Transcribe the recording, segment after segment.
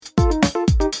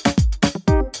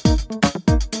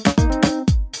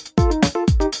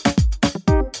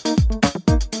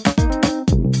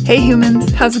Hey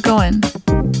humans, how's it going?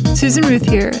 Susan Ruth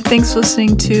here. Thanks for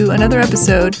listening to another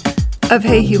episode of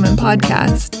Hey Human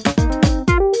Podcast.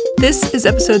 This is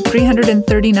episode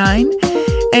 339,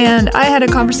 and I had a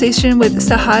conversation with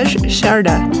Sahaj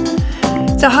Sharda.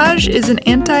 Sahaj is an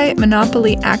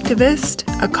anti-monopoly activist,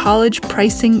 a college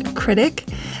pricing critic,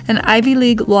 an Ivy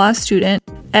League law student,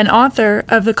 and author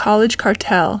of The College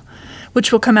Cartel,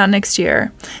 which will come out next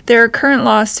year. There are current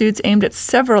lawsuits aimed at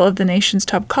several of the nation's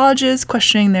top colleges,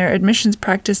 questioning their admissions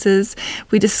practices.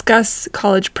 We discuss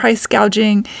college price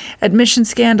gouging, admission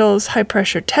scandals,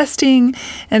 high-pressure testing,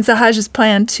 and Sahaj's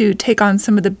plan to take on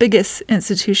some of the biggest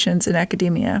institutions in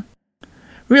academia.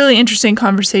 Really interesting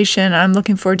conversation. I'm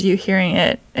looking forward to you hearing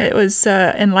it. It was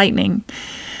enlightening.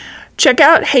 Check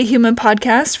out Hey Human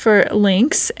Podcast for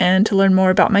links and to learn more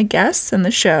about my guests and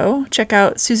the show. Check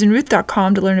out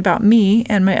SusanRuth.com to learn about me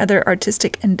and my other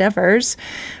artistic endeavors.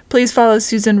 Please follow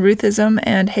Susan Ruthism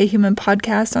and Hey Human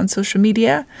Podcast on social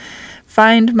media.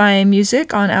 Find my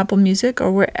music on Apple Music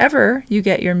or wherever you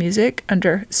get your music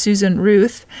under Susan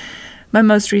Ruth. My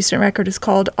most recent record is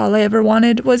called All I Ever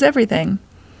Wanted Was Everything.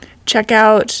 Check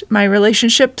out my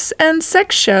relationships and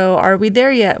sex show, Are We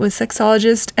There Yet?, with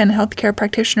sexologist and healthcare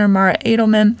practitioner Mara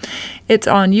Edelman. It's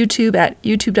on YouTube at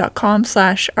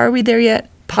youtube.com/arewethereyet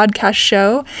podcast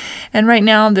show. And right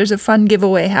now there's a fun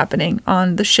giveaway happening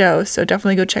on the show, so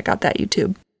definitely go check out that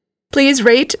YouTube. Please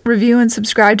rate, review, and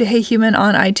subscribe to Hey Human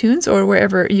on iTunes or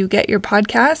wherever you get your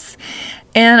podcasts.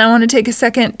 And I want to take a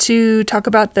second to talk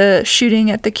about the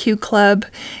shooting at the Q Club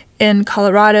in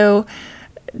Colorado.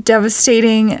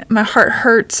 Devastating. My heart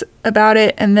hurts about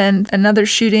it. And then another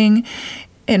shooting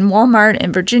in Walmart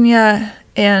in Virginia,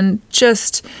 and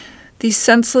just these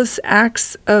senseless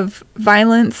acts of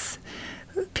violence.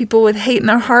 People with hate in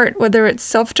their heart, whether it's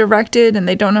self-directed and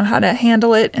they don't know how to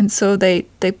handle it, and so they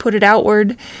put it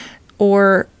outward,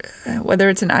 or whether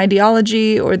it's an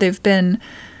ideology or they've been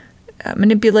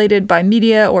manipulated by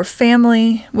media or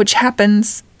family, which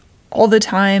happens all the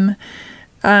time.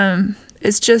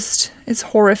 It's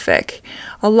horrific.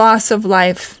 A loss of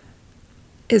life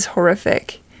is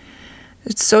horrific.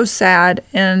 It's so sad,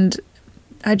 and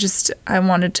I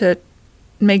wanted to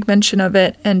make mention of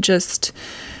it, and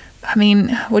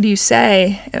what do you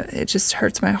say? It just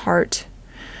hurts my heart.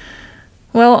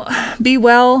 Well, be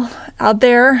well out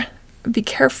there. Be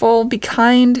careful. Be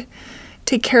kind.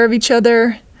 Take care of each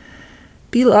other.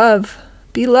 Be love.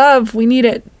 Be love. We need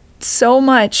it so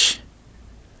much.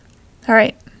 All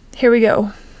right. Here we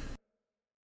go.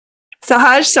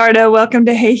 Sahaj Sharda, welcome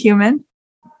to Hey Human.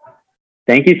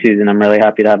 Thank you, Susan. I'm really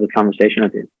happy to have this conversation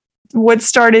with you. What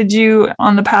started you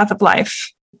on the path of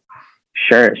life?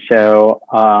 Sure. So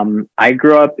I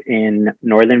grew up in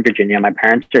Northern Virginia. My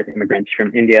parents are immigrants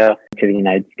from India to the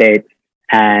United States.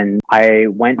 And I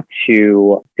went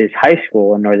to this high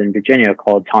school in Northern Virginia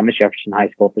called Thomas Jefferson High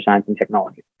School for Science and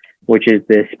Technology, which is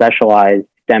this specialized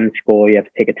STEM school. You have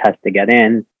to take a test to get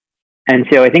in. And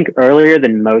so I think earlier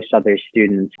than most other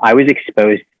students, I was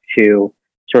exposed to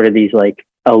sort of these like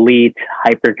elite,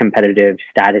 hyper-competitive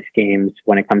status games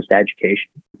when it comes to education.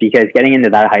 Because getting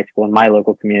into that high school in my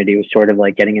local community was sort of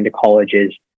like getting into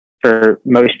colleges for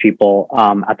most people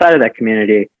outside of that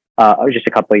community just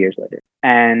a couple of years later.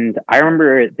 And I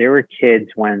remember there were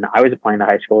kids when I was applying to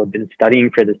high school who had been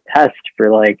studying for this test for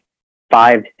like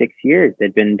 5-6 years.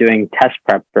 They'd been doing test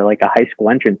prep for like a high school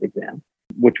entrance exam,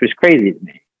 which was crazy to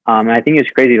me. And I think it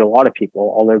was crazy to a lot of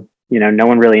people, although, no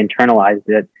one really internalized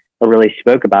it or really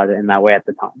spoke about it in that way at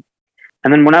the time.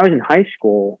 And then when I was in high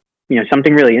school,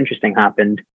 something really interesting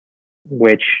happened,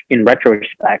 which in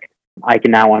retrospect, I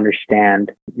can now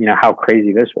understand, how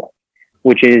crazy this was,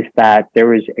 which is that there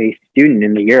was a student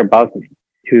in the year above me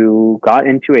who got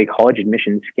into a college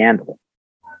admissions scandal.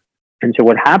 And so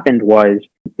what happened was,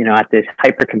 at this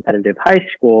hyper-competitive high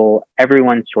school,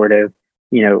 everyone sort of,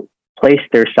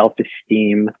 placed their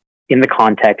self-esteem in the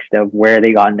context of where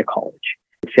they got into college.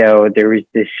 So there was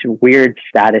this weird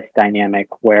status dynamic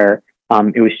where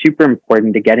it was super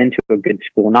important to get into a good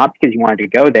school, not because you wanted to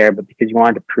go there, but because you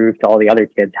wanted to prove to all the other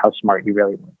kids how smart you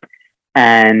really were.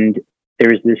 And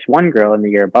there was this one girl in the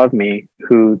year above me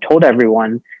who told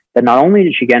everyone that not only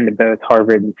did she get into both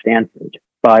Harvard and Stanford,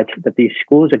 but that these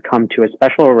schools had come to a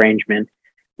special arrangement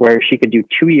where she could do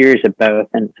 2 years of both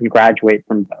and graduate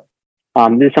from both.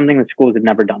 This is something that schools had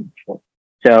never done before.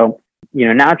 So,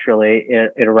 naturally,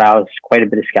 it aroused quite a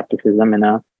bit of skepticism in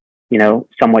a,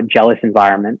 somewhat jealous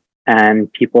environment,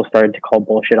 and people started to call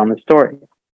bullshit on the story.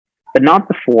 But not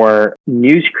before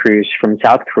news crews from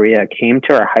South Korea came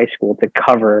to our high school to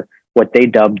cover what they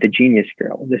dubbed the Genius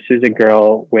Girl. This is a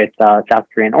girl with South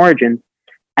Korean origins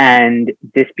And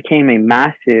this became a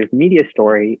massive media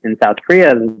story in South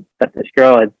Korea that this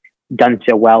girl had done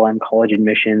so well on college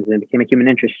admissions, and it became a human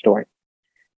interest story.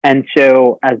 And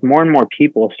so as more and more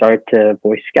people started to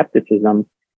voice skepticism,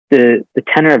 the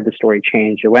tenor of the story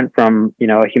changed. It went from,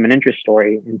 a human interest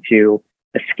story into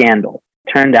a scandal.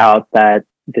 It turned out that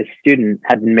this student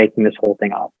had been making this whole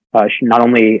thing up. She not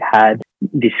only had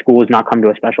the schools not come to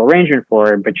a special arrangement for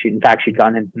her, but she'd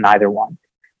gotten into neither one.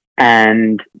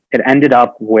 And it ended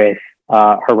up with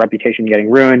her reputation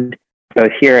getting ruined,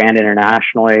 both here and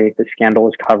internationally. The scandal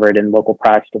was covered in local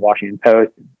press, the Washington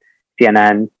Post,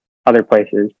 CNN, other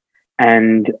places.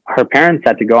 And her parents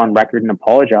had to go on record and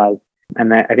apologize.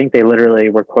 And I think they literally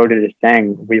were quoted as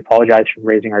saying, "We apologize for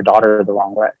raising our daughter the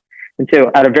wrong way." And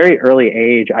so at a very early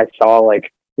age, I saw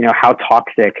how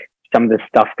toxic some of this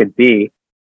stuff could be,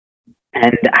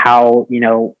 and how,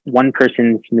 one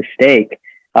person's mistake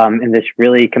in this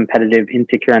really competitive,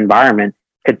 insecure environment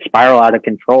could spiral out of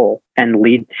control and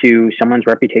lead to someone's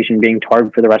reputation being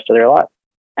tarred for the rest of their life.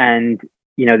 And,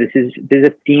 this is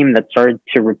a theme that started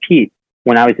to repeat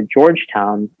when I was at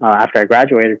Georgetown after I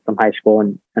graduated from high school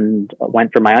and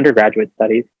went for my undergraduate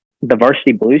studies. The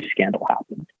Varsity Blues scandal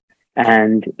happened.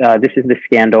 And this is the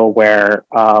scandal where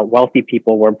wealthy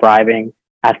people were bribing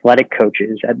athletic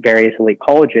coaches at various elite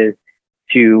colleges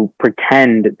to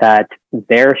pretend that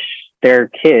their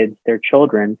kids, their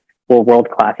children, were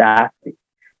world-class athletes.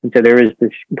 And so there was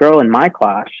this girl in my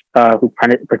class who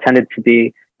pretended to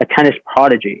be a tennis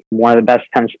prodigy, one of the best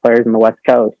tennis players in the West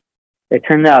Coast. It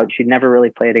turned out she'd never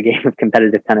really played a game of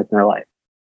competitive tennis in her life.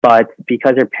 But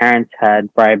because her parents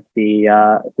had bribed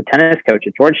the tennis coach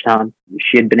at Georgetown,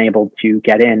 she had been able to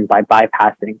get in by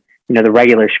bypassing, the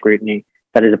regular scrutiny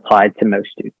that is applied to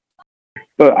most students.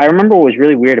 But I remember what was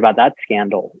really weird about that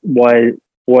scandal was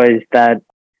that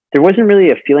there wasn't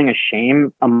really a feeling of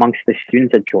shame amongst the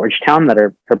students at Georgetown that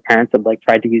her parents had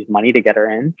tried to use money to get her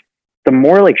in. The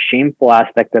more shameful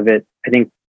aspect of it, I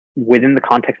think, within the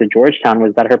context of Georgetown,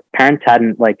 was that her parents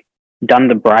hadn't done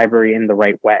the bribery in the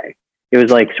right way. It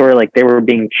was sort of they were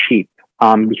being cheap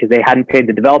because they hadn't paid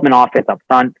the development office up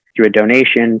front through a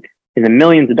donation in the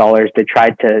millions of dollars. They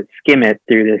tried to skim it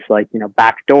through this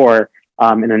back door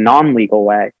in a non-legal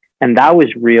way. And that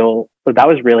was real. So that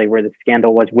was really where the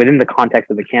scandal was within the context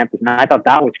of the campus. And I thought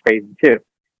that was crazy too.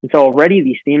 And so already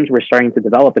these themes were starting to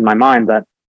develop in my mind that,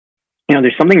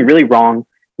 there's something really wrong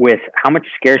with how much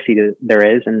scarcity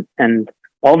there is and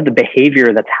all of the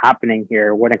behavior that's happening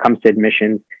here when it comes to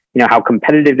admissions, how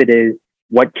competitive it is,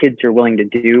 what kids are willing to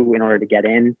do in order to get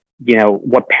in,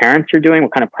 what parents are doing,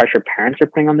 what kind of pressure parents are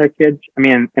putting on their kids. I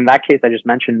mean, in that case, I just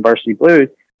mentioned Varsity Blues,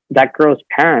 that girl's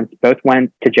parents both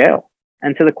went to jail.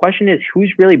 And so the question is,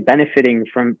 who's really benefiting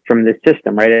from this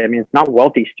system, right? I mean, it's not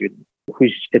wealthy students.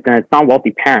 It's not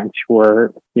wealthy parents who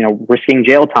are, risking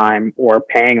jail time or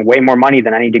paying way more money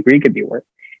than any degree could be worth.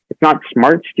 It's not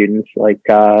smart students like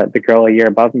the girl a year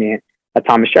above me at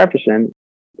Thomas Jefferson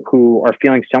who are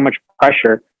feeling so much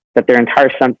pressure that their entire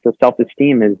sense of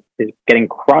self-esteem is getting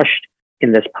crushed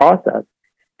in this process.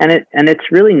 And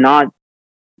it's really not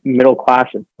middle class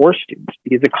and poor students,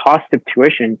 because the cost of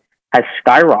tuition has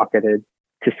skyrocketed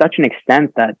to such an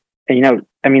extent that,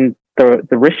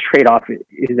 the risk trade-off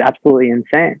is absolutely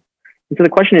insane. And so the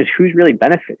question is, who's really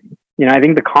benefiting? I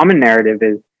think the common narrative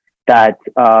is that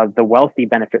the wealthy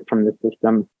benefit from the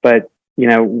system. But,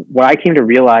 what I came to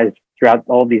realize throughout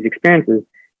all of these experiences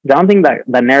is I don't think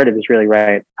that narrative is really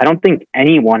right. I don't think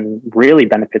anyone really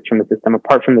benefits from the system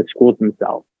apart from the schools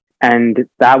themselves. And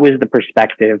that was the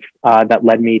perspective that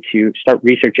led me to start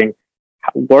researching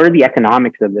what are the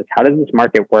economics of this? How does this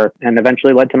market work? And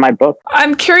eventually led to my book.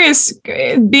 I'm curious,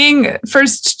 being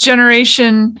first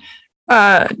generation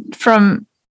from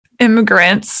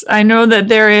immigrants, I know that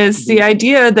there is the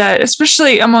idea that,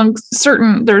 especially among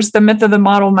there's the myth of the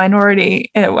model minority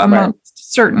among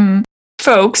certain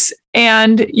folks,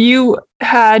 and you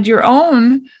had your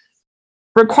own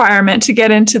requirement to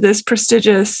get into this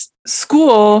prestigious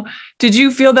school. Did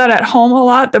you feel that at home a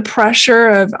lot, the pressure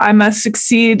of I must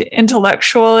succeed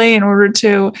intellectually in order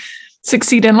to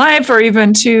succeed in life, or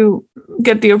even to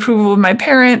get the approval of my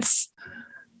parents?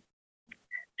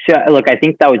 So look, I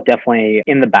think that was definitely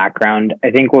in the background.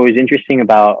 I think what was interesting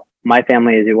about my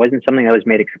family is it wasn't something that was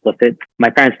made explicit. My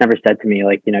parents never said to me,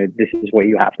 this is what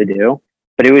you have to do.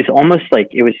 But it was almost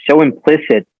it was so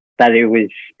implicit that it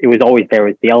was always there.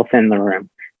 It was the elephant in the room,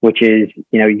 which is,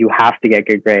 you have to get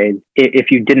good grades.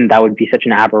 If you didn't, that would be such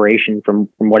an aberration from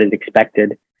what is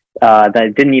expected that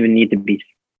it didn't even need to be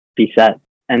said.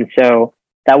 And so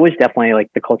that was definitely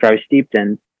the culture I was steeped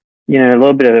in. A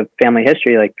little bit of family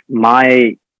history.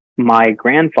 My my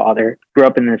grandfather grew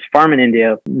up in this farm in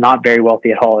India, not very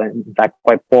wealthy at all, in fact,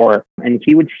 quite poor. And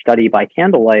he would study by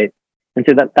candlelight. And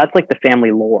so that's like the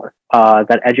family lore,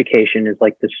 that education is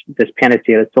like this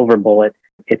panacea, the silver bullet.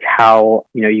 It's how,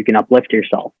 you can uplift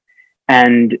yourself.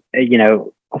 And,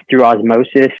 through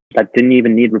osmosis, that didn't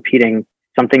even need repeating,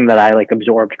 something that I like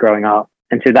absorbed growing up.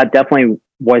 And so that definitely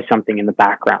was something in the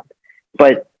background.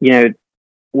 But,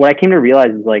 what I came to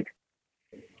realize is like,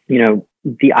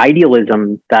 the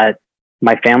idealism that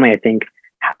my family, I think,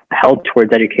 held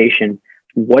towards education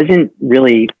wasn't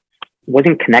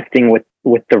connecting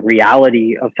with the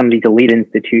reality of some of these elite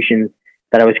institutions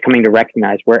that I was coming to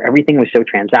recognize, where everything was so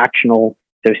transactional,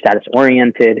 so status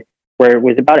oriented, where it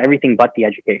was about everything but the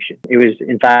education. It was,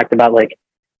 in fact, about like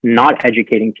not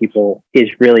educating people is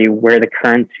really where the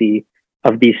currency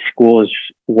of these schools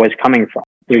was coming from.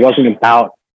 It wasn't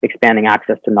about expanding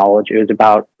access to knowledge. It was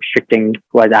about restricting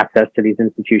who has access to these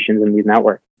institutions and these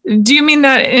networks. Do you mean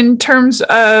that in terms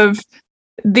of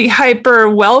the hyper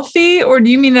wealthy, or do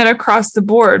you mean that across the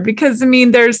board? Because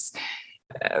there's,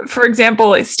 for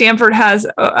example, Stanford has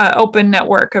an open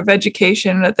network of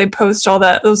education that they post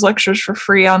those lectures for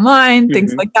free online,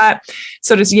 things like that.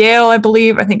 So does Yale, I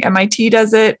believe. I think MIT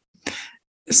does it.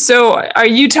 So are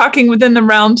you talking within the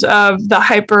realms of the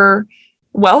hyper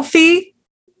wealthy?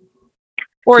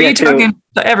 Or are you talking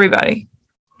to everybody?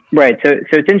 Right. So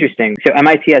it's interesting. So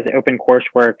MIT has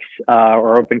OpenCourseWorks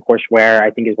or OpenCourseWare, I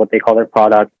think is what they call their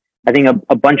product. I think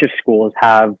a bunch of schools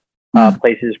have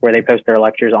places where they post their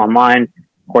lectures online,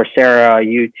 Coursera,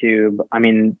 YouTube.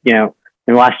 In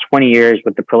the last 20 years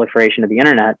with the proliferation of the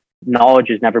internet, knowledge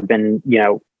has never been,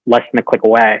 less than a click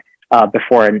away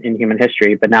before in human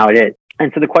history, but now it is.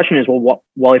 And so the question is, well,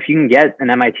 if you can get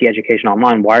an MIT education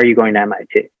online, why are you going to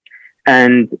MIT?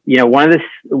 And, one of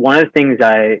the things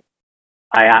I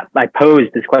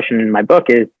posed this question in my book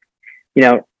is,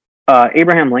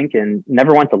 Abraham Lincoln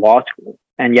never went to law school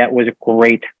and yet was a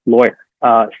great lawyer,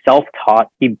 self-taught.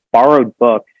 He borrowed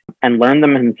books and learned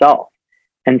them himself.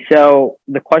 And so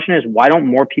the question is, why don't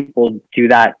more people do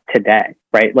that today,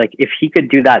 right? Like if he could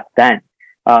do that then,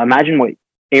 imagine what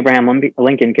Abraham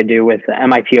Lincoln could do with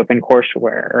MIT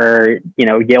OpenCourseWare or,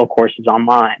 Yale courses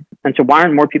online. And so why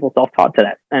aren't more people self-taught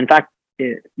today? And in fact,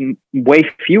 way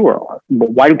fewer are.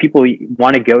 Why do people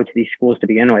want to go to these schools to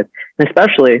begin with? And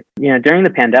especially, during the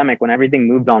pandemic, when everything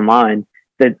moved online,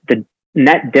 the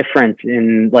net difference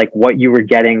in like what you were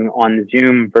getting on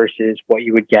Zoom versus what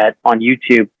you would get on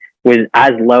YouTube was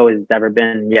as low as it's ever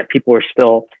been. Yet people are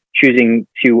still choosing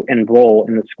to enroll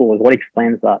in the schools. What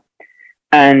explains that?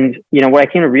 And, what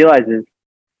I came to realize is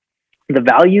the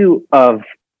value of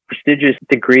prestigious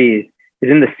degrees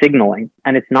is in the signaling,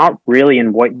 and it's not really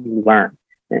in what you learn.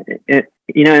 In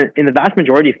the vast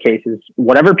majority of cases,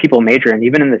 whatever people major in,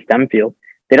 even in the STEM field,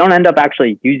 they don't end up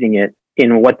actually using it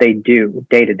in what they do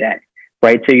day to day,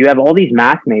 right? So you have all these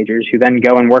math majors who then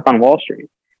go and work on Wall Street.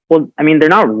 Well, they're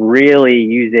not really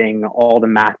using all the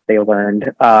math they learned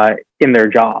in their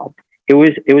job. It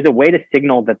was a way to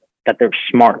signal that they're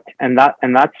smart, and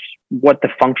that's what the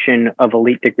function of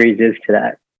elite degrees is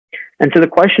today. And so the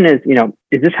question is,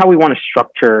 is this how we want to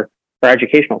structure our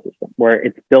educational system, where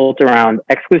it's built around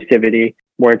exclusivity,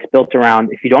 where it's built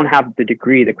around, if you don't have the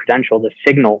degree, the credential, the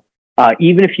signal,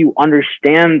 even if you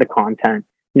understand the content,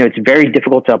 it's very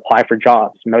difficult to apply for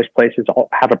jobs. Most places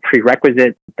have a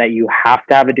prerequisite that you have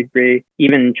to have a degree.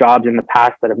 Even jobs in the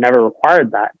past that have never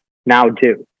required that now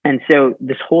do. And so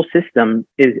this whole system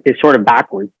is sort of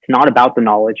backwards. It's not about the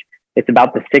knowledge. It's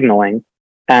about the signaling.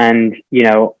 And,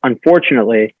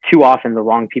 unfortunately, too often the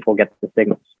wrong people get the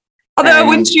signals. Although,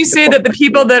 wouldn't you say that the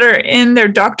people that are in their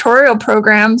doctoral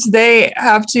programs, they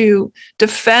have to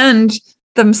defend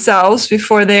themselves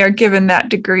before they are given that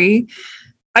degree?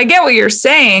 I get what you're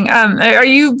saying. Are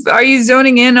you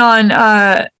zoning in on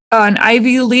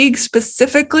Ivy League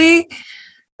specifically?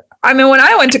 When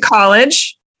I went to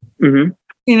college,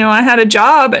 I had a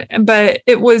job, but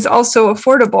it was also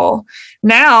affordable.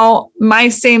 Now, my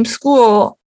same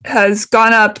school has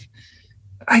gone up,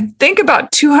 I think,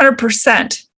 about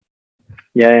 200%.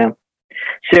 Yeah.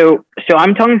 So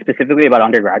I'm talking specifically about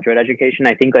undergraduate education.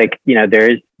 I think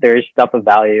there's stuff of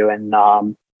value and,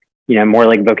 more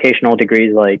like vocational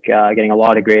degrees, like getting a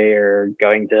law degree or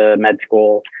going to med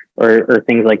school or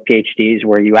things like PhDs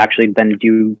where you actually then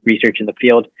do research in the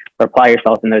field or apply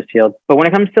yourself in those fields. But when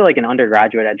it comes to like an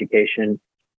undergraduate education,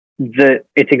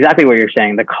 it's exactly what you're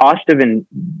saying. The cost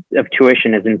of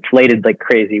tuition is inflated like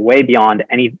crazy, way beyond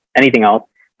anything else.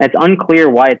 And it's unclear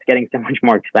why it's getting so much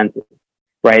more expensive,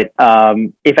 right?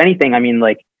 If anything,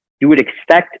 you would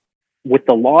expect with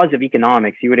the laws of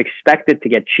economics, you would expect it to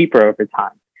get cheaper over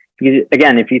time. Because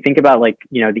again, if you think about like,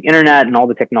 the internet and all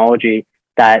the technology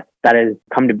that has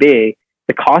come to be,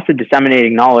 the cost of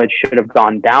disseminating knowledge should have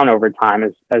gone down over time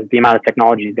as the amount of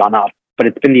technology has gone up, but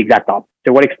it's been the exact opposite.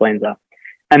 So what explains that?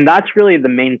 And that's really the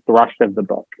main thrust of the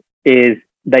book, is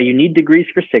that you need degrees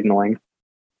for signaling.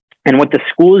 And what the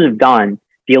schools have done,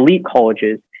 the elite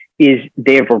colleges, is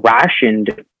they've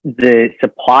rationed the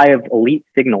supply of elite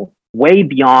signals way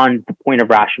beyond the point of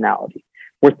rationality,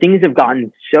 where things have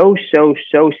gotten so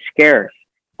scarce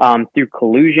through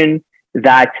collusion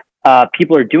that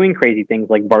people are doing crazy things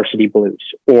like Varsity Blues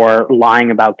or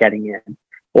lying about getting in.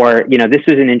 Or, this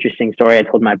was an interesting story I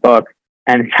told in my book,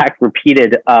 and in fact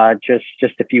repeated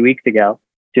just a few weeks ago.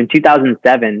 So in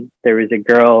 2007, there was a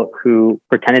girl who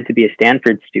pretended to be a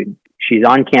Stanford student. She's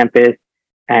on campus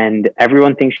and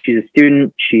everyone thinks she's a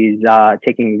student. She's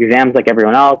taking exams like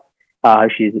everyone else.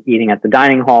 She's eating at the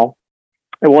dining hall.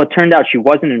 Well, it turned out she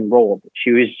wasn't enrolled.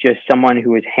 She was just someone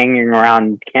who was hanging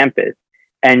around campus.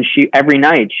 And every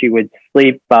night she would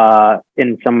sleep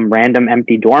in some random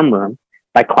empty dorm room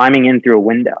by climbing in through a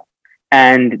window.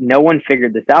 And no one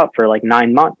figured this out for like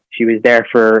 9 months. She was there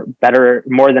for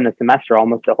more than a semester,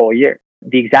 almost a whole year.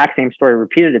 The exact same story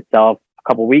repeated itself a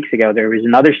couple of weeks ago. There was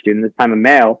another student, this time a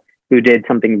male, who did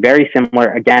something very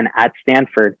similar, again, at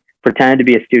Stanford, pretended to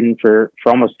be a student for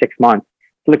almost 6 months.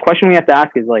 So the question we have to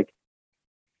ask is like,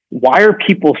 why are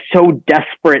people so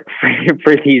desperate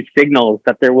for these signals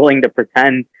that they're willing to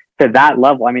pretend to that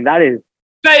level? I mean, that is...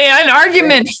 But an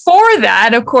argument for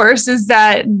that, of course, is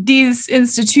that these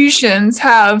institutions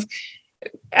have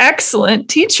excellent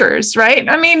teachers, right?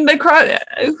 I mean,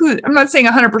 I'm not saying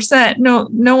 100%.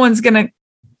 No one's going to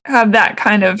have that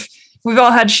kind of... We've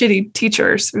all had shitty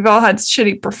teachers. We've all had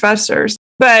shitty professors.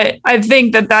 But I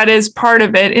think that is part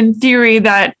of it. In theory,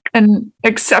 that an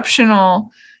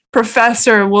exceptional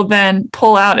professor will then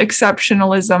pull out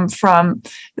exceptionalism from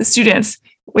the students.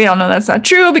 We all know that's not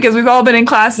true because we've all been in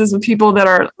classes with people that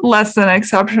are less than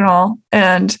exceptional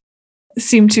and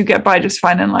seem to get by just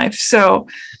fine in life. So,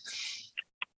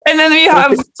 and then you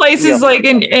have places like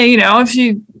if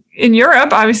you in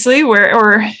Europe, obviously,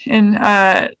 or in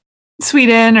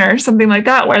Sweden or something like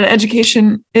that, where the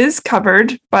education is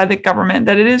covered by the government,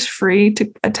 that it is free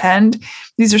to attend.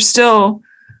 These are still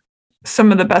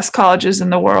some of the best colleges in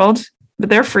the world, but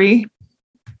they're free.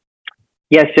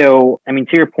 Yeah. So, I mean,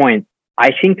 to your point,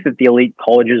 I think that the elite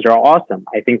colleges are awesome.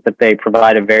 I think that they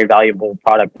provide a very valuable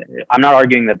product. I'm not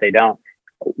arguing that they don't.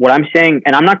 What I'm saying,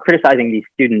 and I'm not criticizing these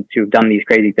students who've done these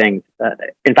crazy things.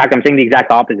 In fact, I'm saying the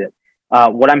exact opposite.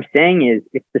 What I'm saying is,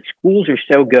 if the schools are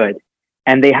so good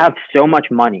and they have so much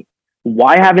money,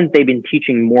 why haven't they been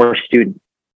teaching more students?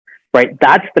 Right?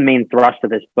 That's the main thrust of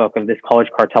this book, of this college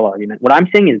cartel argument. What I'm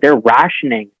saying is they're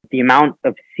rationing the amount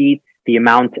of seats, the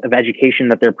amount of education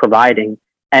that they're providing,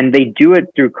 and they do it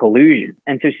through collusion.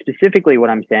 And so specifically what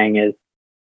I'm saying is,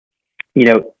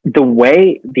 the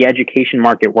way the education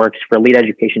market works for elite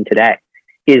education today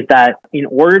is that in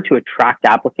order to attract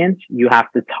applicants, you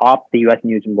have to top the U.S.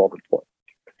 News and World Report.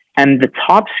 And the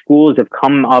top schools have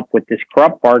come up with this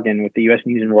corrupt bargain with the U.S.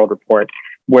 News and World Report,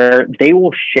 where they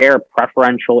will share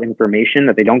preferential information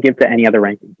that they don't give to any other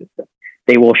ranking system.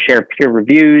 They will share peer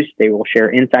reviews. They will share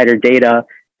insider data.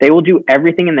 They will do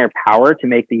everything in their power to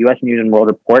make the U.S. News and World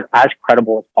Report as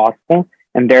credible as possible,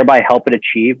 and thereby help it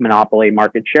achieve monopoly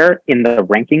market share in the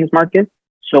rankings market,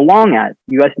 so long as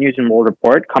U.S. News and World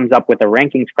Report comes up with a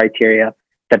rankings criteria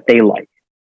that they like.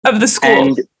 Of the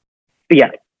schools.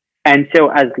 And so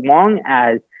as long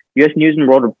as U.S. News and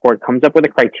World Report comes up with a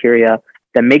criteria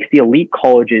that makes the elite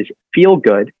colleges feel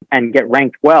good and get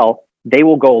ranked well, they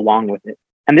will go along with it.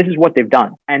 And this is what they've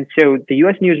done. And so the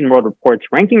U.S. News and World Report's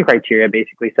ranking criteria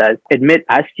basically says, admit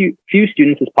as few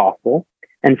students as possible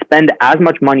and spend as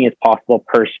much money as possible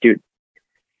per student.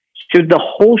 So the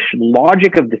whole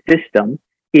logic of the system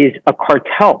is a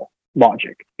cartel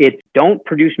logic. It's don't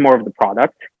produce more of the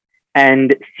product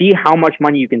and see how much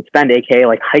money you can spend, aka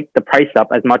like hike the price up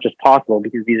as much as possible,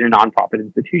 because these are nonprofit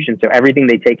institutions. So everything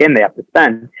they take in, they have to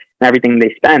spend, and everything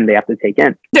they spend, they have to take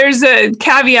in. There's a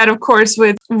caveat, of course,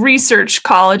 with research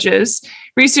colleges.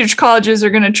 Research colleges are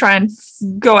going to try and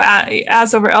go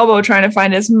ass over elbow trying to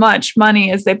find as much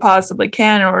money as they possibly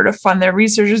can in order to fund their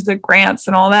researchers, the grants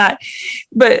and all that.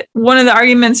 But one of the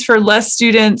arguments for less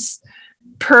students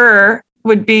per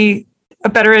would be a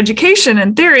better education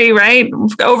in theory, right?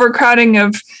 Overcrowding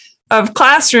of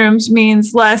classrooms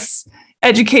means less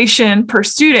education per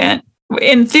student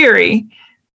in theory.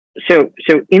 So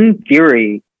in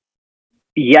theory,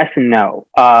 yes and no.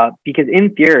 Because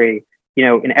in theory,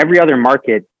 in every other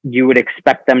market, you would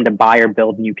expect them to buy or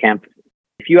build new campuses.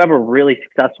 If you have a really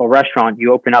successful restaurant,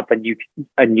 you open up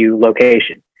a new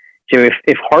location. So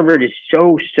if Harvard is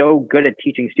so good at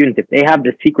teaching students, if they have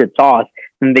the secret sauce,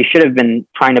 then they should have been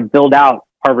trying to build out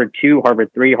Harvard 2,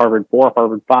 Harvard 3, Harvard 4,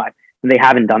 Harvard 5. And they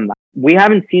haven't done that. We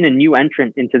haven't seen a new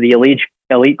entrant into the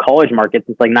elite college market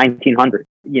since like 1900,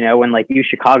 when like U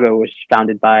Chicago was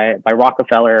founded by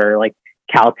Rockefeller, or like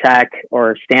Caltech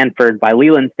or Stanford by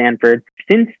Leland Stanford.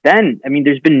 Since then, I mean,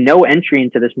 there's been no entry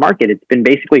into this market. It's been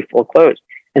basically foreclosed.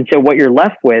 And so what you're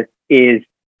left with is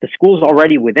the schools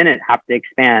already within it have to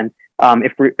expand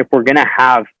if we're going to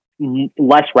have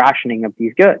less rationing of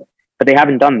these goods. But they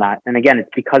haven't done that. And again, it's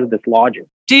because of this logic.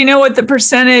 Do you know what the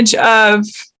percentage of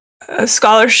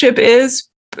scholarship is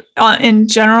in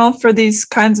general for these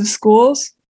kinds of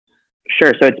schools?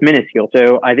 Sure. So it's minuscule.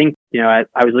 So I think, I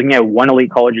was looking at one elite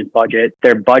college's budget.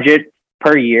 Their budget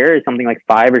per year is something like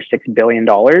 $5 or $6 billion.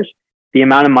 The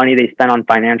amount of money they spent on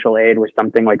financial aid was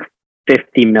something like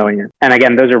 50 million. And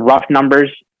again, those are rough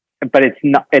numbers, but it's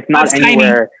not That's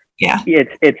anywhere. Tiny. Yeah.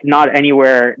 It's not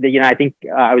anywhere that, I think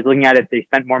I was looking at it. They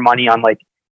spent more money on like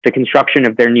the construction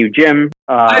of their new gym.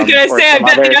 I was going to say, I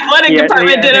bet the athletic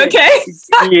department did okay.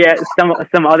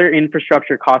 Some other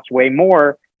infrastructure costs way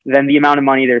more than the amount of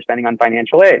money they're spending on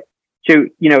financial aid. So,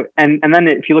 and then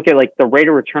if you look at like the rate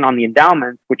of return on the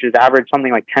endowments, which is average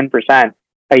something like 10%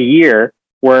 a year,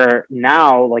 where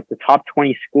now like the top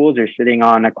 20 schools are sitting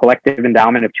on a collective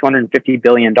endowment of $250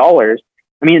 billion.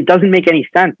 I mean, it doesn't make any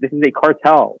sense. This is a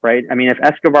cartel, right? I mean, if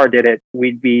Escobar did it,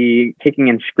 we'd be kicking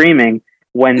and screaming.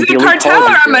 When is it a cartel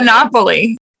or a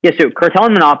monopoly? Yeah, so cartel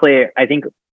and monopoly, I think,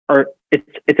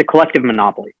 it's a collective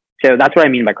monopoly. So that's what I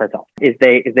mean by cartel. Is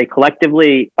they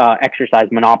collectively exercise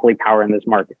monopoly power in this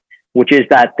market, which is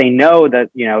that they know that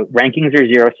rankings are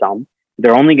zero sum.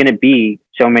 There are only going to be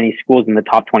so many schools in the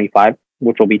top 25,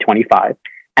 which will be 25,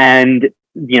 and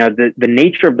the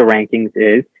nature of the rankings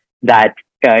is that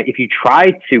if you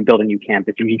try to build a new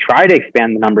campus, if you try to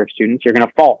expand the number of students, you're going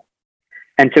to fall,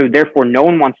 and so therefore no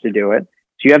one wants to do it.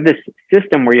 So you have this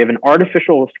system where you have an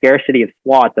artificial scarcity of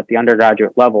slots at the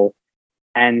undergraduate level,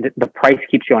 and the price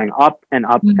keeps going up and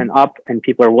up and up, and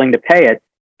people are willing to pay it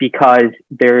because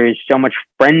there is so much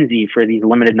frenzy for these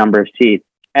limited number of seats.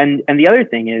 And the other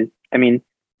thing is, I mean,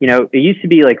 it used to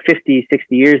be like 50,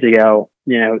 60 years ago,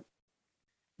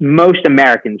 most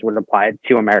Americans would apply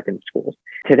to American schools.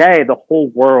 Today, the whole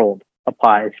world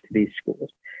applies to these schools.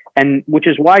 And which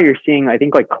is why you're seeing, I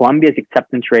think, like Columbia's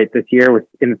acceptance rate this year was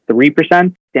in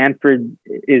 3%. Stanford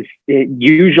is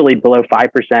usually below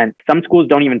 5%. Some schools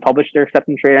don't even publish their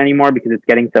acceptance rate anymore because it's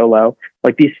getting so low.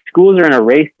 Like these schools are in a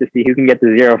race to see who can get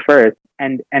to zero first.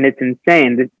 And it's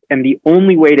insane. And the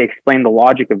only way to explain the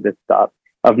logic of this stuff,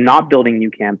 of not building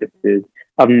new campuses,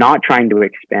 of not trying to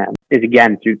expand, is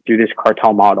again through this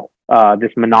cartel model,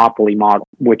 this monopoly model,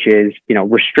 which is,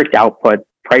 restrict output,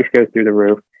 price goes through the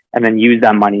roof, and then use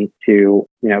that money to,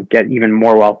 get even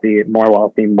more wealthy. And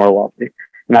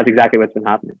that's exactly what's been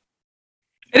happening.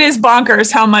 It is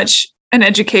bonkers how much an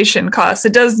education costs.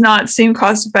 It does not seem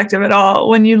cost effective at all.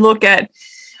 When you look at,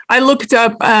 I looked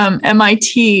up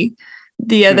MIT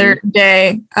the other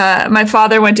day. My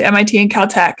father went to MIT and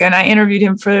Caltech, and I interviewed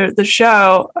him for the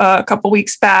show a couple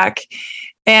weeks back.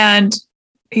 And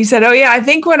he said, "Oh yeah, I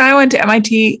think when I went to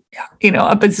MIT,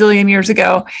 a bazillion years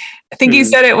ago, I think he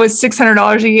said it was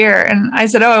 $600 a year." And I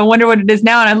said, "Oh, I wonder what it is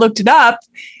now." And I looked it up,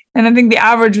 and I think the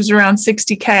average was around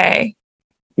 $60K.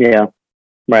 Yeah,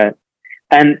 right.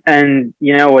 And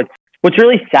what's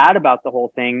really sad about the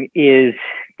whole thing is,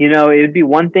 it would be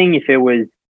one thing if it was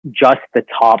just the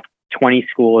top 20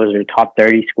 schools or top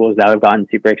 30 schools that have gotten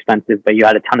super expensive, but you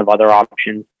had a ton of other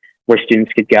options where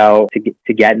students could go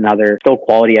to get another still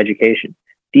quality education.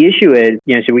 The issue is,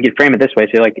 so we could frame it this way.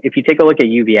 So like, if you take a look at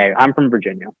UVA, I'm from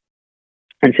Virginia.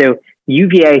 And so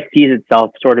UVA sees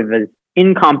itself sort of as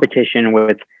in competition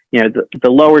with, the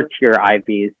lower tier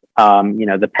Ivies,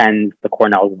 the Penns, the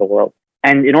Cornells of the world.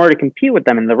 And in order to compete with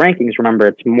them in the rankings, remember,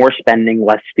 it's more spending,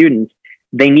 less students.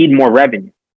 They need more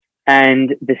revenue.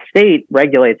 And the state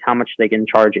regulates how much they can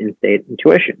charge in-state in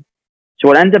tuition. So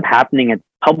what ends up happening at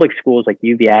public schools like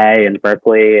UVA and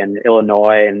Berkeley and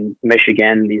Illinois and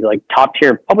Michigan, these like top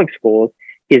tier public schools,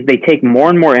 is they take more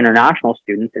and more international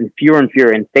students and fewer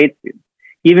in-state students,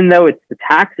 even though it's the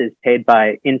taxes paid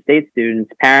by in-state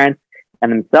students, parents,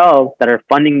 and themselves that are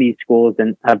funding these schools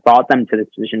and have brought them to this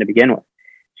position to begin with.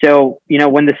 So,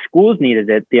 when the schools needed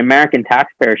it, the American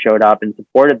taxpayer showed up and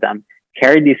supported them,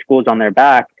 carried these schools on their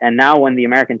back. And now when the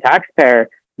American taxpayer,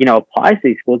 applies to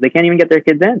these schools, they can't even get their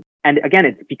kids in. And again,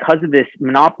 it's because of this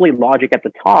monopoly logic at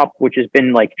the top, which has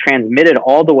been like transmitted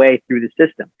all the way through the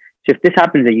system. So if this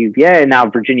happens at UVA, now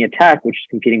Virginia Tech, which is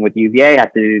competing with UVA, has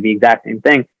to do the exact same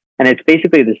thing. And it's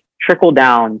basically this trickle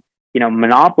down,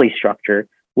 monopoly structure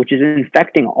which is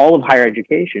infecting all of higher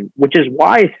education, which is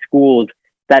why schools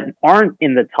that aren't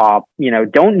in the top,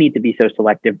 don't need to be so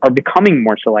selective, are becoming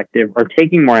more selective, are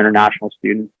taking more international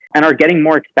students, and are getting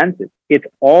more expensive. It's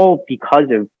all because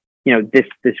of,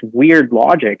 this weird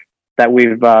logic that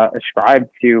we've ascribed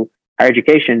to higher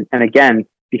education. And again,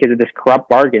 because of this corrupt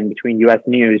bargain between US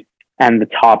News and the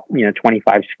top,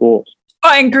 25 schools.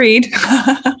 Oh, and greed.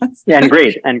 Yeah, and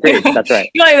greed. That's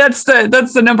right. Like that's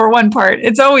the number one part.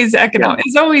 It's always economic. Yeah.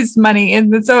 It's always money,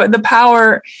 and so the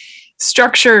power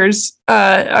structures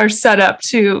are set up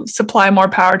to supply more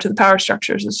power to the power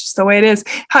structures. It's just the way it is.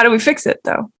 How do we fix it,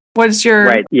 though? What's your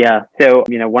right? Yeah. So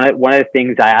one of the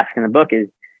things I ask in the book is,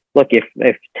 look,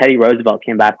 if Teddy Roosevelt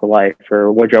came back to life,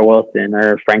 or Woodrow Wilson,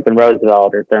 or Franklin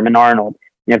Roosevelt, or Thurman Arnold,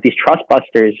 if these trust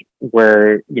busters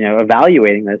were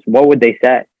evaluating this, what would they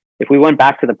say? If we went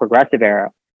back to the progressive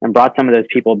era and brought some of those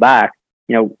people back,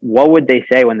 what would they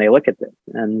say when they look at this?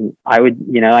 And I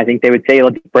think they would say,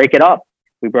 let's break it up.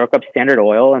 We broke up Standard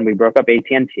Oil and we broke up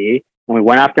AT&T, and we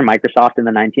went after Microsoft in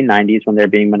the 1990s when they're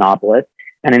being monopolists.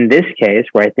 And in this case,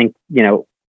 where I think,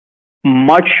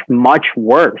 much, much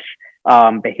worse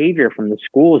behavior from the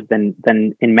schools than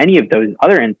in many of those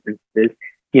other instances,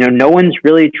 no one's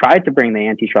really tried to bring the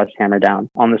antitrust hammer down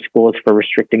on the schools for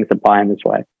restricting supply in this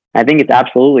way. I think it's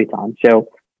absolutely time. So,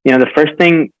 the first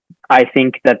thing I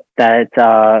think that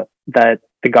the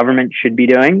government should be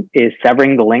doing is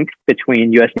severing the link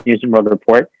between US News and World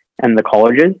Report and the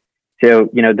colleges. So,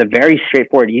 the very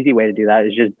straightforward, easy way to do that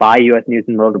is just buy US News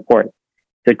and World Report.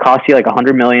 So it costs you like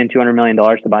 $100 million, $200 million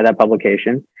to buy that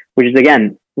publication, which is,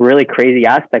 again, really crazy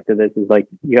aspect of this is like,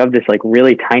 you have this like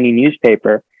really tiny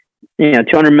newspaper,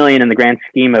 200 million in the grand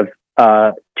scheme of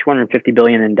 250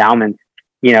 billion endowments,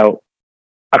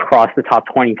 across the top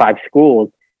 25 schools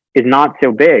is not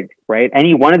so big, right?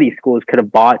 Any one of these schools could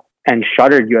have bought and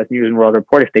shuttered US News and World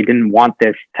Report if they didn't want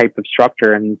this type of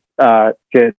structure and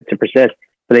to persist.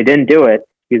 But they didn't do it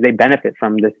because they benefit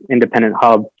from this independent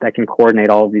hub that can coordinate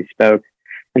all of these spokes.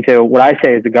 And so what I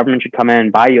say is the government should come in and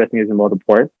buy US News and World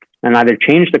Report and either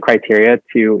change the criteria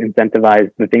to incentivize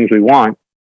the things we want,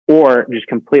 or just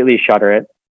completely shutter it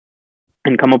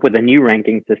and come up with a new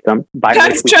ranking system.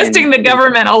 That's trusting the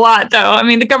government a lot, though. I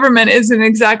mean, the government isn't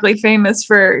exactly famous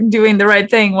for doing the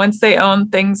right thing once they own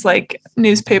things like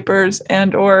newspapers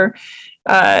and or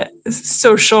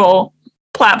social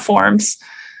platforms.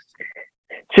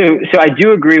 So I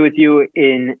do agree with you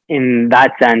in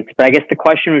that sense, but I guess the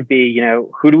question would be,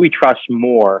 who do we trust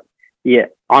more? Yeah,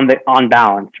 on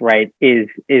balance, right? Is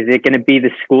it going to be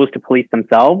the schools to police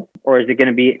themselves, or is it going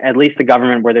to be at least the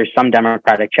government where there's some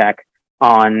democratic check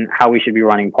on how we should be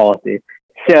running policy?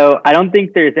 So I don't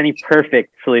think there's any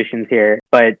perfect solutions here,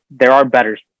 but there are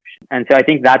better solutions. And so I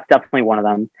think that's definitely one of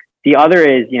them. The other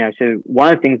is, so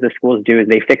one of the things the schools do is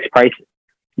they fix prices.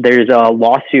 There's a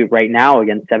lawsuit right now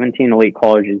against 17 elite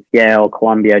colleges, Yale,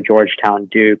 Columbia, Georgetown,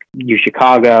 Duke,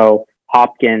 UChicago,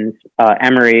 Hopkins,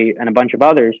 Emory, and a bunch of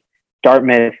others,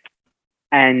 Dartmouth.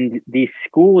 And these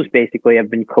schools basically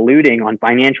have been colluding on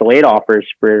financial aid offers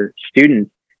for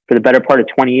students for the better part of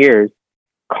 20 years.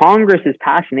 Congress has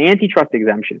passed an antitrust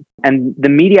exemption, and the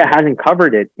media hasn't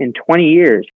covered it in 20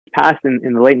 years. It passed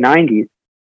in the late 90s.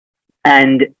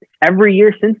 And every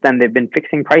year since then, they've been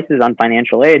fixing prices on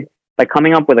financial aid by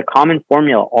coming up with a common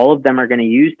formula all of them are going to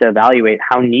use to evaluate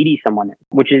how needy someone is,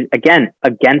 which is, again,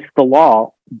 against the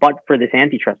law. But for this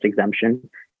antitrust exemption,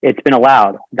 it's been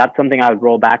allowed. That's something I would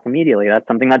roll back immediately. That's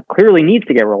something that clearly needs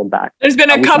to get rolled back. There's been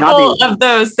a couple of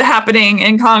those happening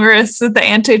in Congress with the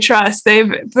antitrust.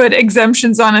 They've put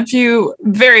exemptions on a few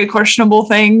very questionable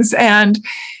things. And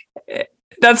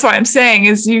that's why I'm saying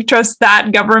is you trust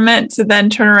that government to then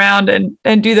turn around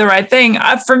and do the right thing.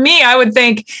 For me, I would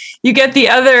think you get the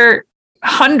other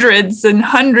hundreds and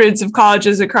hundreds of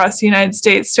colleges across the United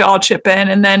States to all chip in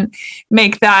and then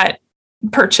make that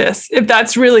purchase. If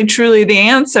that's really truly the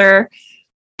answer,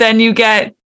 then you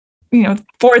get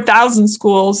 4,000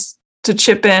 schools to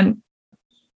chip in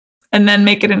and then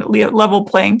make it a level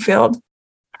playing field.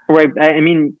 Right. I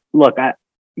mean, look, I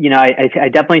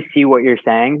definitely see what you're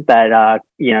saying, that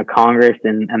Congress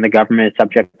and the government is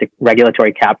subject to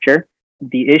regulatory capture.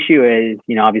 The issue is,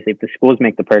 obviously if the schools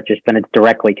make the purchase, then it's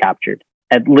directly captured,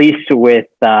 at least with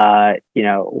Congress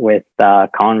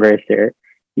or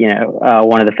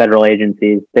one of the federal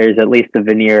agencies. There's at least a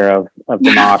veneer of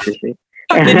democracy.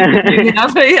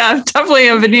 Yeah, definitely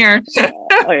a veneer.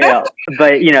 Yeah.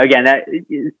 But again,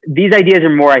 these ideas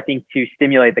are more, I think, to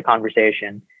stimulate the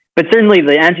conversation. But certainly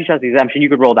the antitrust exemption, you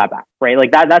could roll that back, right?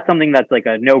 Like that's something that's like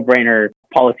a no-brainer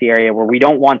policy area where we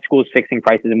don't want schools fixing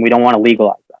prices and we don't want to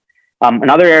legalize that.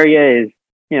 Another area is,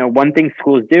 one thing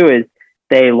schools do is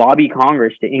they lobby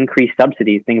Congress to increase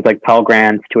subsidies, things like Pell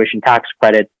Grants, tuition tax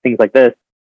credits, things like this,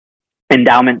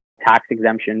 endowment tax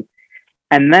exemptions.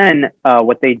 And then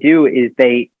what they do is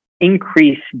they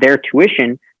increase their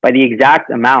tuition by the exact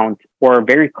amount or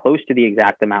very close to the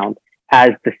exact amount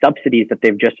as the subsidies that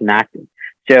they've just enacted.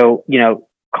 So,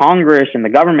 Congress and the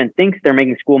government thinks they're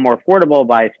making school more affordable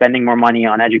by spending more money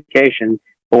on education.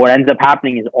 But what ends up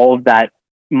happening is all of that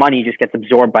money just gets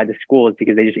absorbed by the schools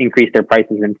because they just increase their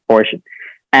prices in proportion.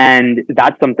 And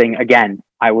that's something, again,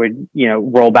 I would,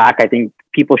 roll back. I think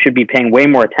people should be paying way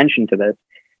more attention to this.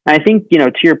 And I think,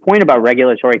 to your point about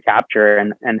regulatory capture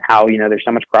and how, there's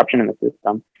so much corruption in the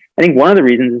system, I think one of the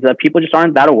reasons is that people just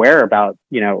aren't that aware about,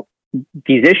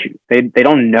 these issues. They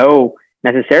don't know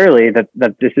necessarily that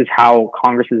this is how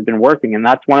Congress has been working. And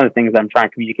that's one of the things that I'm trying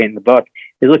to communicate in the book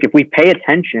is, look, if we pay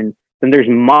attention, then there's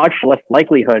much less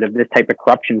likelihood of this type of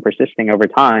corruption persisting over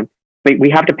time. But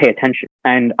we have to pay attention.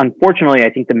 And unfortunately,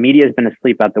 I think the media has been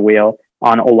asleep at the wheel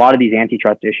on a lot of these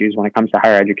antitrust issues when it comes to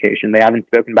higher education. They haven't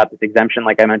spoken about this exemption,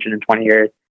 like I mentioned, in 20 years.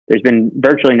 There's been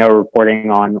virtually no reporting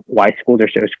on why schools are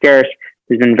so scarce.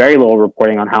 There's been very little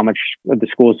reporting on how much the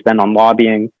schools spend on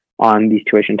lobbying, on these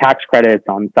tuition tax credits,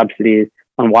 on subsidies,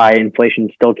 on why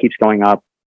inflation still keeps going up.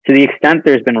 To the extent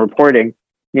there's been reporting,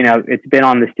 it's been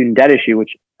on the student debt issue,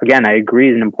 which, again, I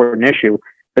agree is an important issue.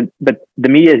 But the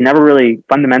media has never really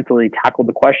fundamentally tackled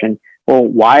the question, well,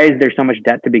 why is there so much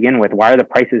debt to begin with? Why are the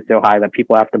prices so high that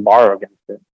people have to borrow against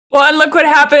it? Well, and look what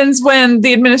happens when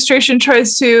the administration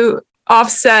tries to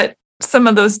offset some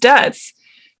of those debts.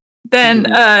 Then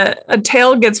a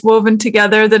tale gets woven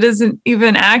together that isn't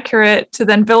even accurate to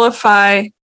then vilify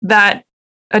that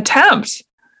attempt.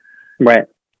 Right.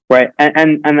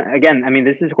 And again, I mean,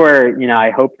 this is where,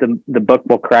 I hope the book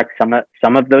will correct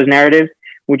some of those narratives,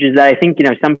 which is that I think,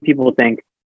 some people think,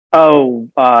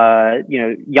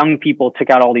 young people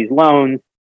took out all these loans,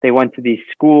 they went to these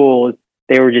schools,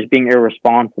 they were just being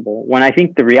irresponsible. When I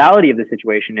think the reality of the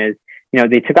situation is,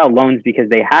 they took out loans because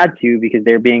they had to, because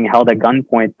they're being held at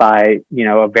gunpoint by,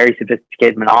 a very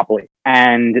sophisticated monopoly.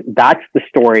 And that's the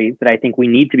story that I think we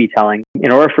need to be telling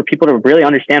in order for people to really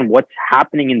understand what's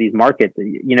happening in these markets.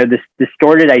 This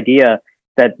distorted idea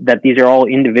that these are all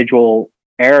individual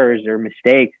errors or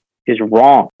mistakes is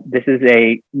wrong. This is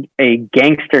a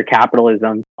gangster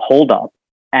capitalism holdup.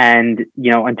 And,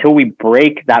 until we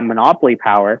break that monopoly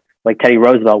power, like Teddy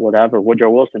Roosevelt would have, or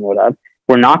Woodrow Wilson would have,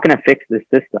 we're not going to fix this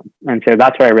system. And so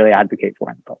that's what I really advocate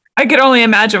for in the book. I could only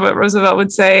imagine what Roosevelt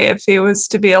would say if he was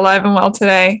to be alive and well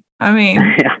today. I mean,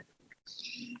 yeah.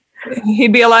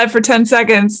 He'd be alive for 10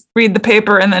 seconds, read the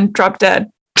paper, and then drop dead.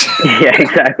 Yeah,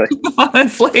 exactly.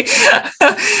 Honestly.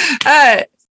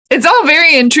 It's all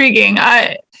very intriguing.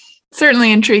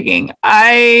 Certainly intriguing.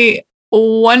 I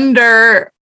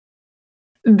wonder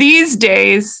these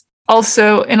days,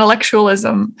 also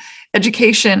intellectualism,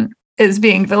 education is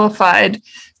being vilified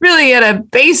really at a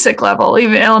basic level,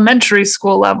 even elementary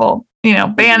school level,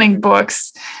 banning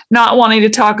books, not wanting to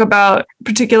talk about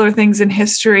particular things in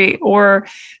history or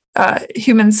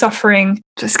human suffering.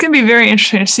 It's going to be very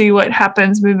interesting to see what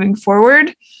happens moving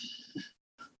forward.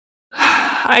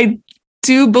 I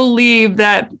do believe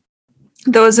that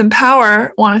those in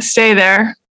power want to stay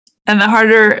there, and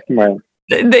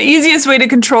the easiest way to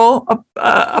control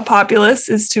a populace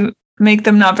is to make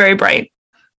them not very bright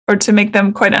or to make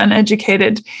them quite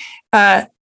uneducated. And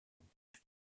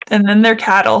then they're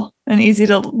cattle and easy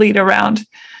to lead around.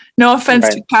 No offense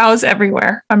to cows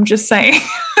everywhere. I'm just saying,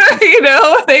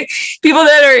 people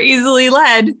that are easily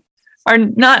led are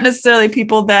not necessarily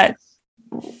people that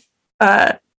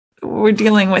we're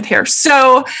dealing with here.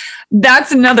 So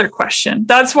that's another question.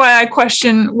 That's why I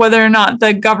question whether or not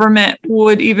the government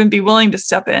would even be willing to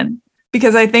step in,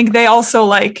 because I think they also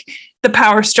like the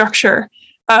power structure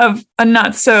of a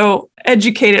not so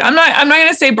educated. I'm not going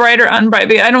to say bright or unbright,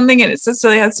 but I don't think it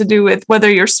necessarily has to do with whether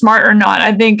you're smart or not.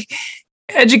 I think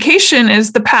education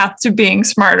is the path to being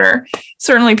smarter.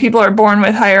 Certainly people are born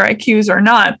with higher IQs or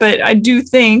not, but I do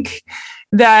think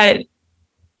that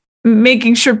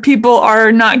making sure people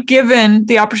are not given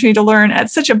the opportunity to learn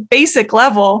at such a basic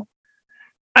level.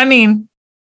 I mean,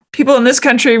 people in this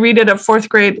country read at a fourth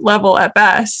grade level at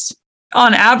best,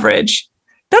 on average.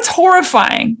 That's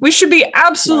horrifying. We should be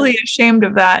absolutely ashamed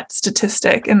of that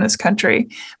statistic in this country,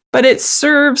 but it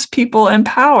serves people in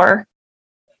power.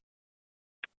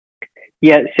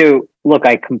 Yeah. So look,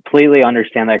 I completely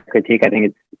understand that critique. I think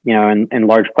it's, in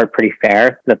large part pretty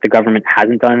fair that the government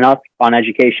hasn't done enough on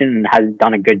education and hasn't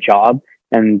done a good job.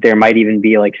 And there might even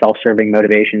be like self-serving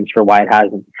motivations for why it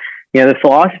hasn't. The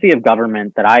philosophy of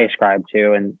government that I ascribe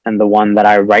to and the one that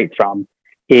I write from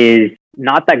is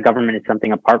not that government is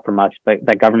something apart from us, but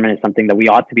that government is something that we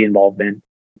ought to be involved in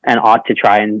and ought to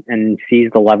try and seize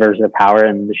the levers of power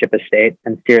in the ship of state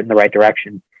and steer it in the right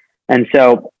direction. And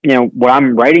so, what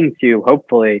I'm writing to,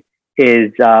 hopefully,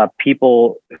 is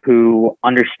people who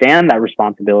understand that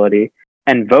responsibility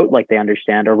and vote like they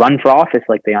understand, or run for office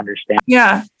like they understand.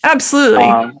 Yeah, absolutely.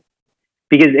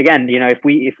 Because again,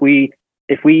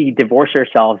 if we divorce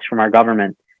ourselves from our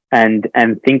government and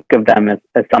think of them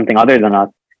as something other than us,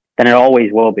 then it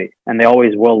always will be, and they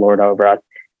always will lord over us.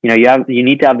 You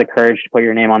need to have the courage to put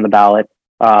your name on the ballot,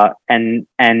 and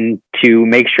to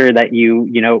make sure that you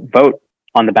vote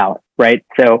on the ballot, right?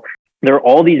 So there are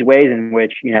all these ways in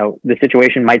which the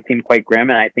situation might seem quite grim,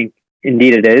 and I think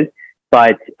indeed it is,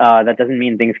 but that doesn't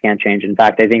mean things can't change. In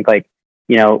fact, I think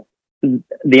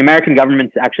the American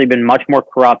government's actually been much more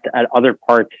corrupt at other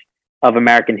parts of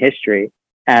American history,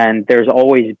 and there's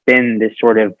always been this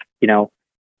sort of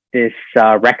this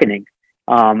reckoning.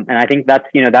 And I think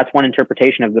that's one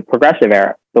interpretation of the progressive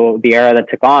era, the era that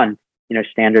took on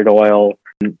Standard Oil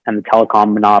and the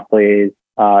telecom monopolies,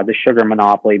 the sugar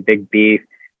monopoly, big beef.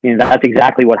 That's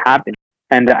exactly what happened.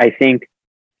 And I think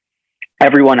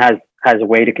everyone has a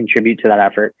way to contribute to that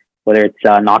effort, whether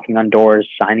it's knocking on doors,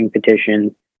 signing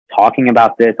petitions, talking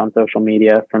about this on social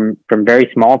media, from very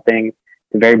small things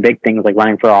to very big things like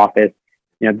running for office.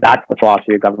 That's the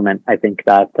philosophy of government. I think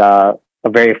that a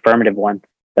very affirmative one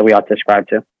that we ought to ascribe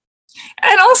to.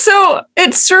 And also,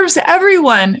 it serves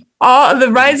everyone. All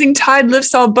the rising tide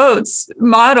lifts all boats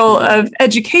model of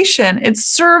education. It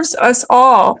serves us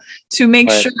all to make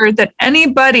sure that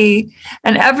anybody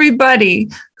and everybody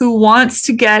who wants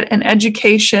to get an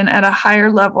education at a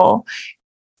higher level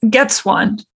gets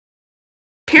one.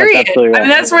 Period. Right.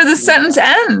 That's where the sentence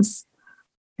ends.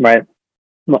 Right.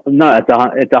 No,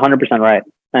 it's 100% right.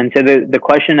 And so the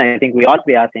question I think we ought to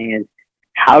be asking is,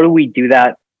 how do we do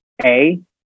that, A,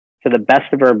 to the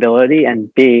best of our ability,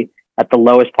 and B, at the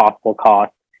lowest possible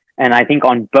cost? And I think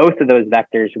on both of those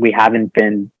vectors, we haven't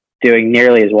been doing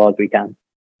nearly as well as we can.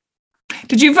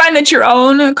 Did you find that your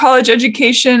own college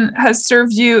education has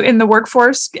served you in the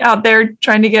workforce out there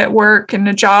trying to get work and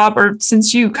a job, or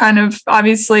since you kind of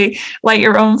obviously light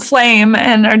your own flame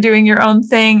and are doing your own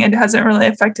thing, it hasn't really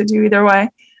affected you either way?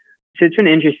 So it's been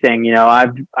interesting.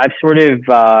 I've sort of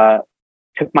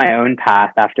took my own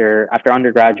path after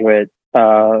undergraduate.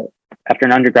 After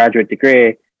an undergraduate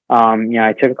degree,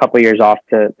 I took a couple of years off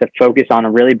to focus on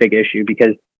a really big issue,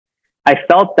 because I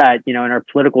felt that, in our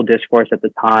political discourse at the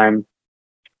time,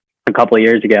 a couple of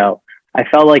years ago, I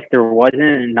felt like there wasn't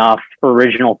enough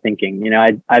original thinking.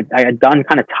 I had gotten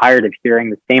kind of tired of hearing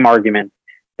the same arguments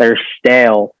that are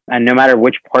stale, and no matter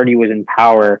which party was in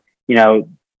power,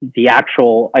 the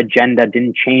actual agenda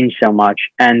didn't change so much.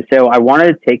 And so I wanted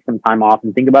to take some time off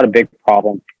and think about a big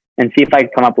problem and see if I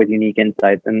could come up with unique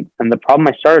insights. And the problem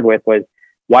I started with was,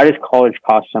 why does college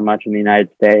cost so much in the United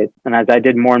States? And as I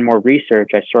did more and more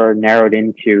research, I sort of narrowed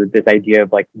into this idea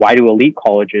of why do elite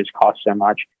colleges cost so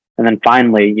much? And then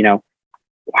finally,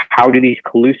 how do these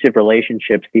collusive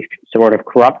relationships, these sort of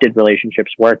corrupted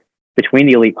relationships, work between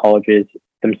the elite colleges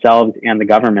themselves and the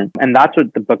government? And that's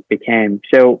what the book became.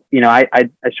 So, I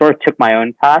sort of took my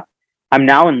own path. I'm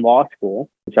now in law school,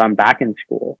 so I'm back in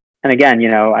school. And again,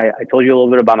 I told you a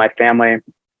little bit about my family,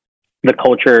 the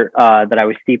culture that I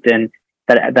was steeped in,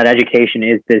 that education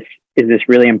is this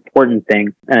really important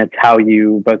thing, and it's how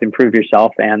you both improve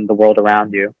yourself and the world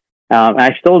around you. And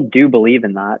I still do believe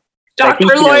in that. Doctor,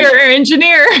 lawyer, or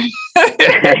engineer.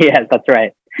 Yes, that's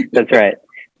right. That's right.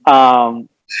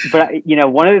 But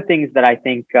one of the things that I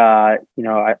think I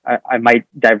might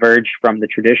diverge from the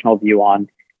traditional view on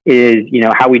is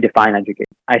how we define education.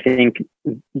 I think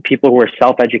people who are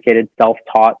self-educated,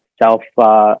 self-taught,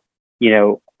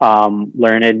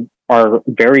 learned are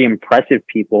very impressive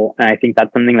people, and I think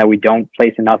that's something that we don't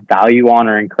place enough value on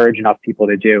or encourage enough people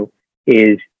to do,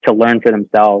 is to learn for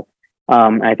themselves.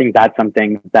 And I think that's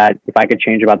something that if I could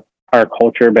change about our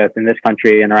culture, both in this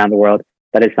country and around the world,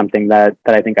 that is something that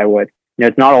I think I would.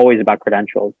 It's not always about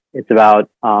credentials. It's about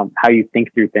how you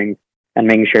think through things and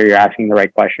making sure you're asking the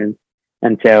right questions.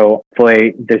 And so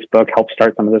hopefully this book helps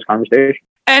start some of those conversations.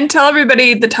 And tell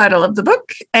everybody the title of the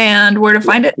book and where to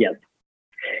find it. Yes.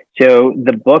 So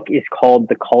the book is called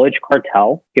The College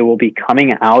Cartel. It will be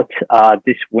coming out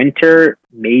this winter,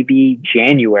 maybe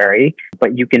January,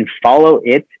 but you can follow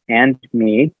it and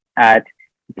me at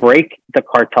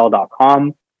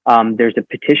breakthecartel.com. There's a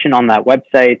petition on that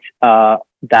website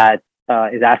that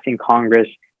is asking Congress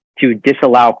to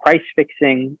disallow price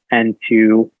fixing and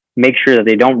to make sure that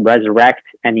they don't resurrect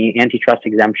any antitrust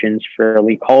exemptions for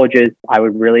elite colleges. I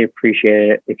would really appreciate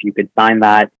it if you could sign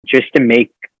that, just to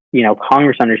make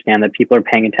Congress understand that people are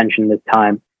paying attention this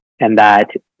time, and that,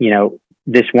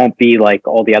 this won't be like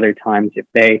all the other times. If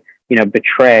they,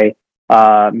 betray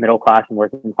middle class and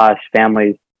working class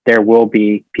families, there will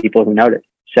be people who notice.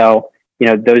 So,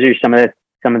 those are some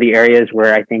of the areas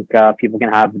where I think people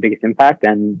can have the biggest impact,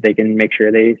 and they can make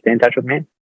sure they stay in touch with me.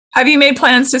 Have you made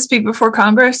plans to speak before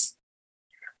Congress?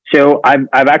 So I've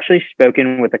actually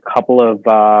spoken with a couple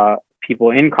of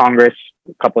people in Congress,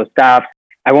 a couple of staff.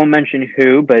 I won't mention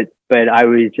who, but I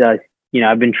was just,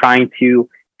 I've been trying to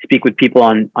speak with people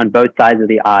on both sides of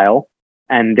the aisle.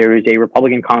 And there is a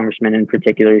Republican congressman in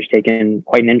particular who's taken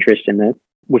quite an interest in this,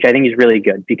 which I think is really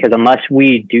good, because unless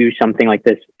we do something like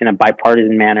this in a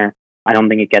bipartisan manner, I don't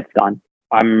think it gets done.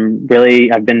 I've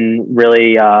been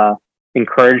really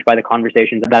encouraged by the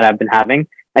conversations that I've been having.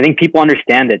 I think people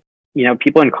understand it.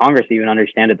 People in Congress even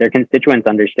understand it. Their constituents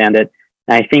understand it.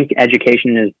 And I think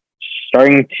education is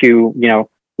starting to,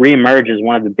 reemerge as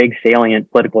one of the big salient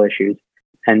political issues.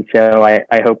 And so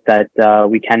I hope that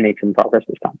we can make some progress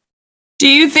this time. Do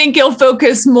you think you'll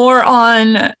focus more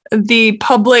on the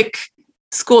public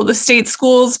school, the state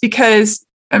schools? Because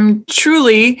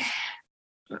truly,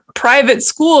 private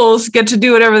schools get to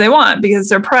do whatever they want because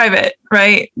they're private,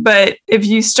 right? But if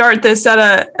you start this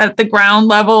at the ground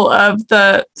level of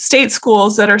the state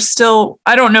schools that are still,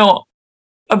 I don't know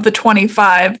of the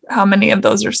 25, how many of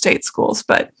those are state schools,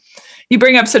 but you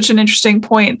bring up such an interesting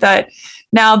point that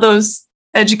now those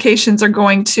educations are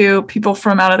going to people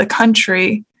from out of the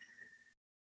country.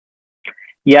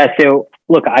 Yeah. So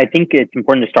look, I think it's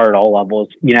important to start at all levels.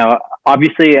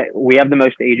 Obviously we have the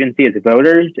most agency as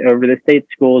voters over the state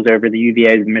schools, over the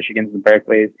UVAs, the Michigans, the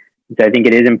Berkeleys. So I think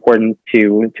it is important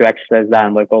to exercise that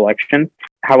in local elections.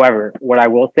 However, what I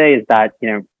will say is that,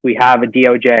 we have a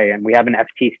DOJ and we have an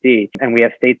FTC and we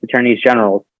have states attorneys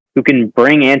generals who can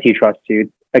bring antitrust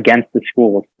suits against the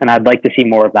schools. And I'd like to see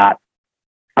more of that.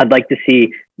 I'd like to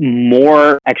see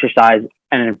more exercise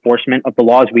and enforcement of the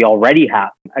laws we already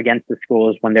have against the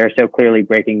schools when they're so clearly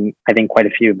breaking, I think, quite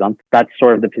a few of them. That's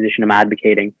sort of the position I'm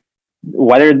advocating.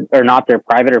 Whether or not they're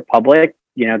private or public,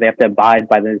 they have to abide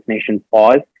by this nation's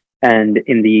laws. And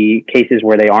in the cases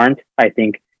where they aren't, I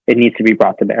think it needs to be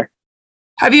brought to bear.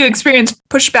 Have you experienced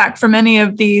pushback from any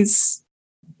of these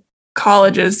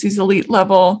colleges, these elite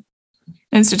level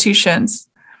institutions?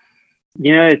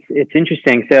 It's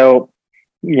interesting. So,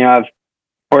 I've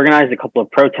organized a couple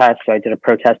of protests. So I did a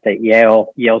protest at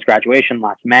Yale's graduation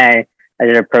last May. I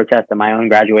did a protest at my own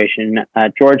graduation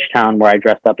at Georgetown, where I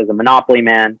dressed up as a Monopoly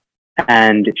man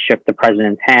and shook the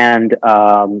president's hand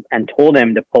and told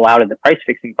him to pull out of the price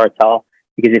fixing cartel,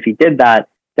 because if he did that,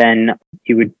 then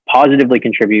he would positively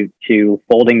contribute to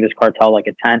folding this cartel like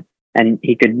a tent, and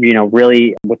he could,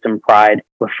 really with some pride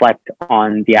reflect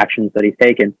on the actions that he's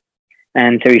taken.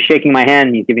 And so he's shaking my hand,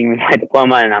 and he's giving me my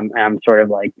diploma, and I'm sort of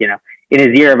like, in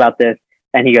his ear about this.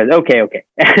 And he goes, okay.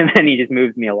 And then he just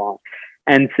moves me along.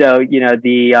 And so,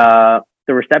 the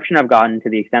reception I've gotten, to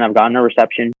the extent I've gotten a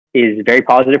reception, is very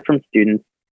positive from students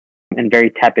and very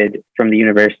tepid from the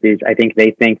universities. I think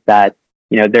they think that,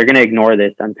 they're going to ignore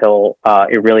this until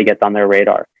it really gets on their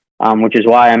radar, which is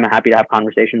why I'm happy to have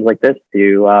conversations like this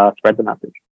to spread the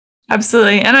message.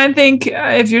 Absolutely. And I think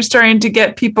if you're starting to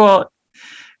get people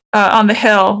on the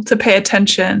Hill to pay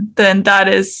attention, then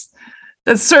that's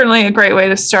certainly a great way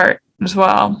to start as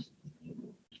well.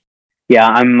 Yeah,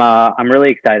 I'm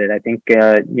really excited. I think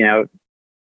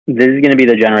this is going to be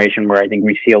the generation where I think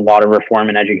we see a lot of reform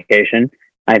in education.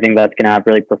 I think that's going to have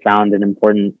really profound and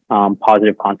important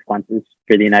positive consequences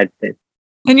for the United States.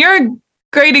 And you're a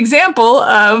great example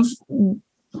of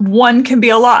one can be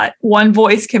a lot. One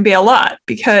voice can be a lot,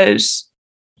 because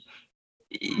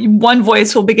one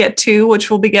voice will beget two, which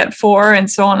will beget four, and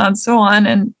so on and so on.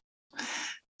 And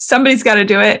somebody's got to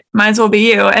do it. Might as well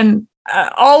be you. And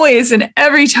always and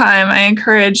every time I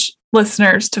encourage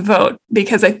listeners to vote,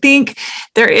 because I think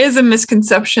there is a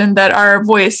misconception that our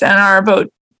voice and our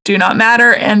vote do not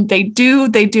matter. And they do,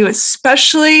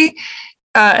 especially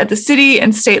at the city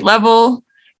and state level.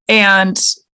 And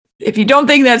if you don't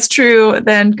think that's true,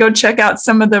 then go check out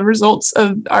some of the results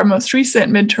of our most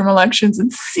recent midterm elections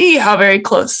and see how very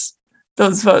close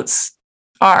those votes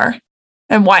are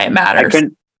and why it matters.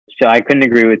 I couldn't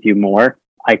agree with you more.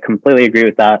 I completely agree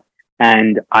with that.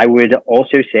 And I would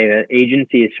also say that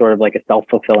agency is sort of like a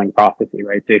self-fulfilling prophecy,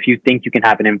 right? So if you think you can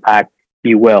have an impact,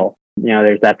 you will.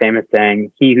 There's that famous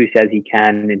saying, he who says he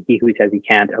can and he who says he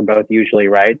can't are both usually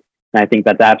right. And I think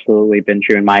that's absolutely been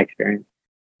true in my experience.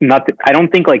 I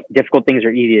don't think like difficult things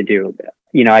are easy to do,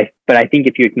 but I think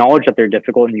if you acknowledge that they're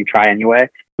difficult and you try anyway,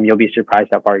 you'll be surprised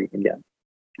how far you can get.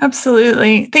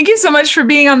 Absolutely. Thank you so much for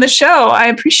being on the show. I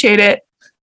appreciate it.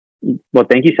 Well,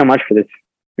 thank you so much for this,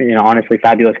 honestly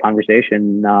fabulous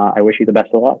conversation. I wish you the best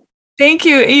of luck. Thank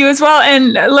you. You as well.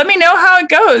 And let me know how it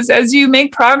goes as you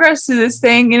make progress to this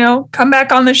thing. Come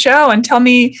back on the show and tell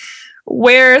me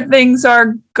where things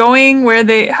are going,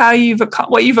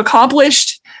 what you've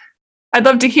accomplished. I'd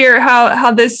love to hear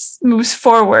how this moves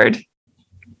forward.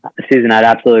 Susan, I'd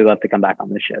absolutely love to come back on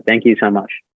the show. Thank you so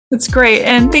much. That's great.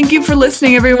 And thank you for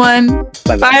listening, everyone.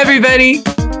 Bye-bye. Bye, everybody.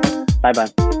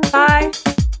 Bye-bye. Bye.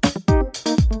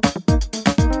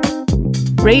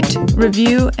 Rate,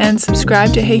 review, and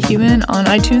subscribe to Hey Human on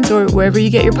iTunes or wherever you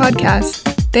get your podcasts.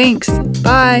 Thanks.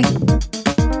 Bye.